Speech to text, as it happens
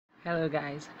Hello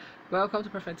guys, welcome to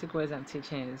Prophetic Words and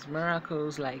Teachings.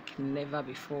 Miracles like never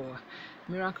before.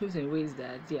 Miracles in ways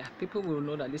that people will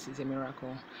know that this is a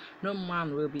miracle. No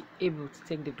man will be able to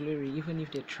take the glory even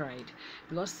if they tried.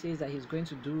 The Lord says that He's going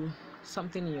to do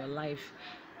something in your life,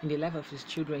 in the life of His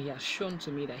children. He has shown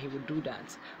to me that He will do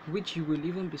that, which you will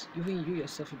even you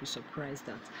yourself will be surprised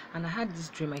at. And I had this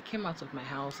dream. I came out of my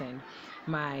house and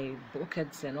my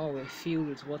buckets and all were filled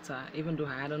with water, even though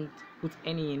I hadn't put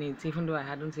any in it, even though I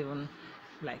hadn't even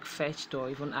like fetched or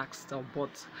even asked or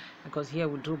bought, because here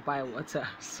we do buy water.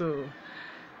 So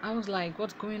I was like,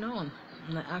 what's going on?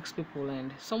 And I asked people,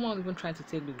 and someone even tried to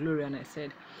take the glory, and I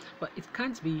said, but it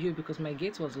can't be you, because my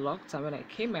gate was locked, and when I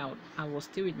came out I was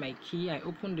still with my key. I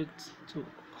opened it to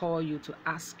call you to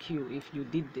ask you if you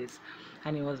did this,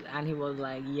 and he was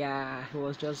like, yeah, he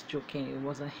was just joking, it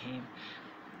wasn't him.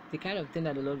 The kind of thing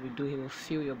that the Lord will do, He will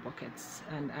fill your buckets.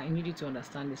 And I need you to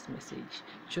understand this message.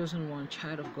 Chosen one,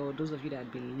 child of God, those of you that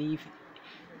believe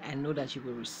and know that you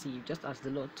will receive, just as the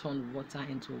Lord turned water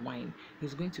into wine,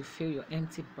 He's going to fill your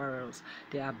empty barrels.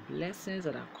 There are blessings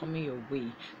that are coming your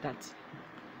way, that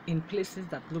in places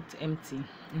that looked empty,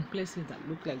 in places that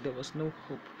looked like there was no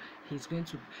hope, he's going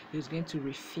to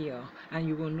refill, and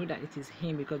you will know that it is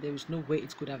Him, because there is no way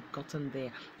it could have gotten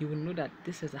there. You will know that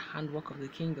this is the handwork of the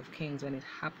King of Kings. When it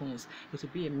happens, it will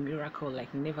be a miracle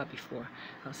like never before.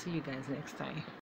 I'll see you guys next time.